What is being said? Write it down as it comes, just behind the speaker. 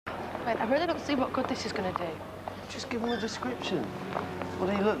Ben, I really don't see what good this is going to do. Just give him a description. What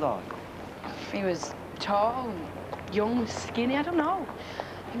did he look like? He was tall, young, skinny, I don't know.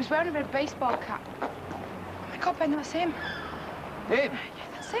 He was wearing a red baseball cap. Oh, my God, Ben, that's him. Him? Yeah,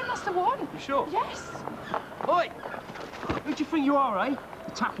 that's him, that's the one. You sure? Yes. Oi! Who do you think you are, eh?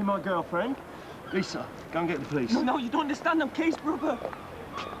 Attacking my girlfriend? Lisa, go and get the police. No, you don't understand. I'm Kay's brother.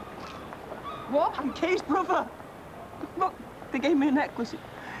 What? I'm Kay's brother. Look, they gave me a necklace.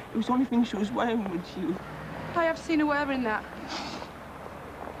 It was the only thing she was wearing when she... I have seen her wearing that.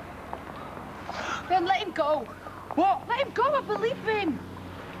 Ben, let him go. What? Let him go, I believe him.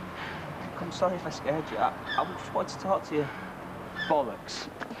 I'm sorry if I scared you. I just wanted to talk to you. Bollocks.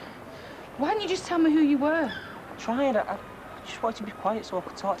 Why didn't you just tell me who you were? Trying. I just wanted to be quiet so I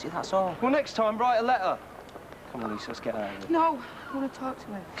could talk to you, that's all. Well, next time, write a letter. Come on, Lisa, let's get out of here. No, I want to talk to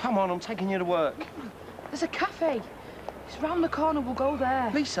him. Come on, I'm taking you to work. There's a cafe. It's round the corner, we'll go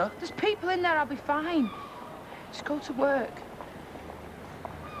there. Lisa? There's people in there, I'll be fine. Just go to work.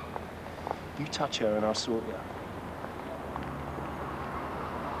 You touch her and I'll sort you.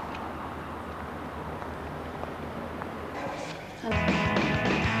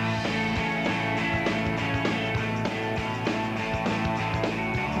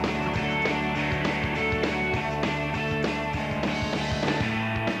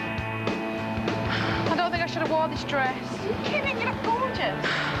 I don't think I should have worn this dress. Are you kidding? You look gorgeous.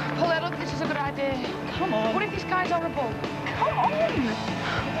 Polly, I don't think this is a good idea. Come on. What if this guy's horrible? Come on.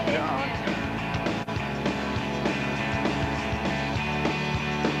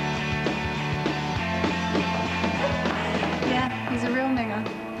 Yeah, he's a real nigger.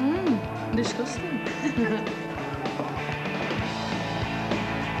 Disgusting.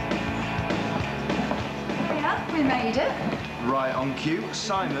 Yeah, we made it. Right, on cue.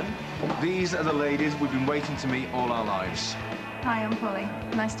 Simon, these are the ladies we've been waiting to meet all our lives. Hi, I'm Polly.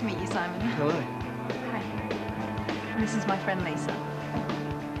 Nice to meet you, Simon. Hello. Hi. This is my friend Lisa.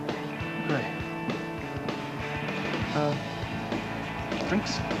 Hey.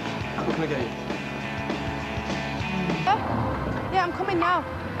 Drinks? What can I get you? Yeah, I'm coming now.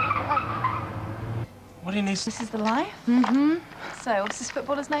 What do you need? This is the life? So, what's this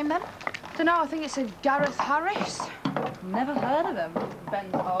footballer's name then? Don't know, I think it's a Gareth Harris. Never heard of him.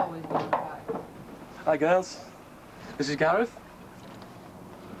 Ben's always been right. Hi, girls. This is Gareth.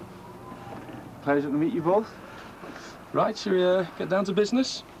 Pleasure to meet you both. Right, shall we get down to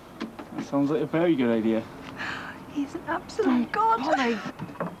business? That sounds like a very good idea. He's an absolute god. Polly.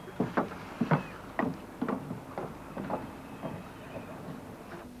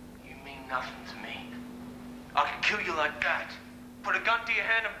 You mean nothing to me. I could kill you like that. Put a gun to your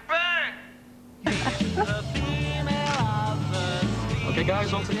hand and bang! Okay,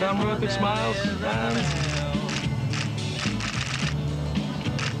 guys, on to camera, big smiles, and...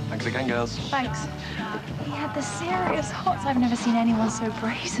 Thanks again, girls. Thanks. He had the serious hots. I've never seen anyone so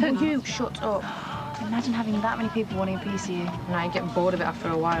brazen. You shut up. Imagine having that many people wanting a piece of you. Now you get bored of it after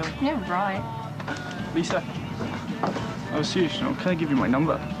a while. Yeah, right. Lisa. Oh, seriously, can I give you my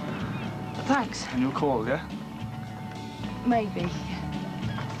number? Thanks. And you'll call, yeah? Maybe.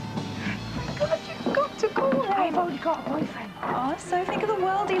 God, you've got to call him. I've already got a boyfriend. Oh, so think of the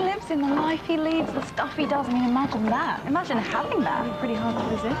world he lives in, the life he leads, the stuff he does. I mean, imagine that. Imagine having that. It'd be pretty hard to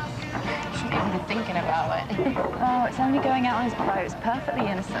resist. She's not even thinking about it. Oh, it's only going out on his boat. It's perfectly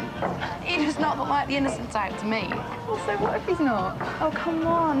innocent. He does not look like the innocent type to me. Well, so what if he's not? Oh, come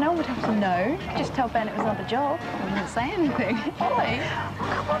on. No one would have to know. Just tell Ben it was another job. I wouldn't say anything. Ollie,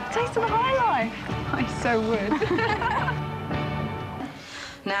 come on, taste of the high life. I so would.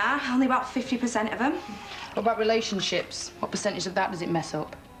 Nah, only about 50% of them. What about relationships? What percentage of that does it mess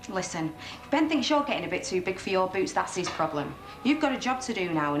up? Listen, if Ben thinks you're getting a bit too big for your boots, that's his problem. You've got a job to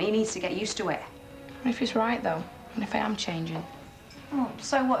do now, and he needs to get used to it. What if he's right, though? And if I am changing? Oh,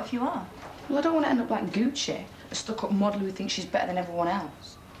 so what if you are? Well, I don't want to end up like Gucci, a stuck-up model who thinks she's better than everyone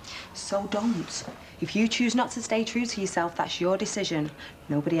else. So don't. If you choose not to stay true to yourself, that's your decision.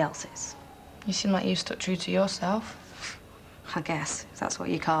 Nobody else's. You seem like you stuck true to yourself. I guess, if that's what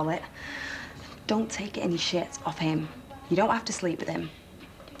you call it. Don't take any shit off him. You don't have to sleep with him.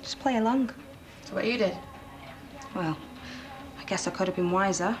 Just play along. So what you did? Well, I guess I could have been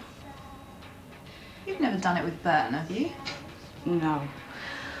wiser. You've never done it with Burton, have you? No.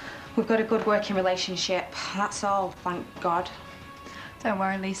 We've got a good working relationship. That's all, thank God. Don't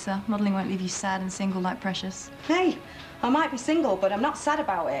worry, Lisa. Modelling won't leave you sad and single like Precious. Hey, I might be single, but I'm not sad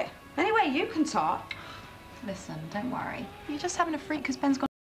about it. Anyway, you can talk. Listen, don't worry. You're just having a freak because Ben's gone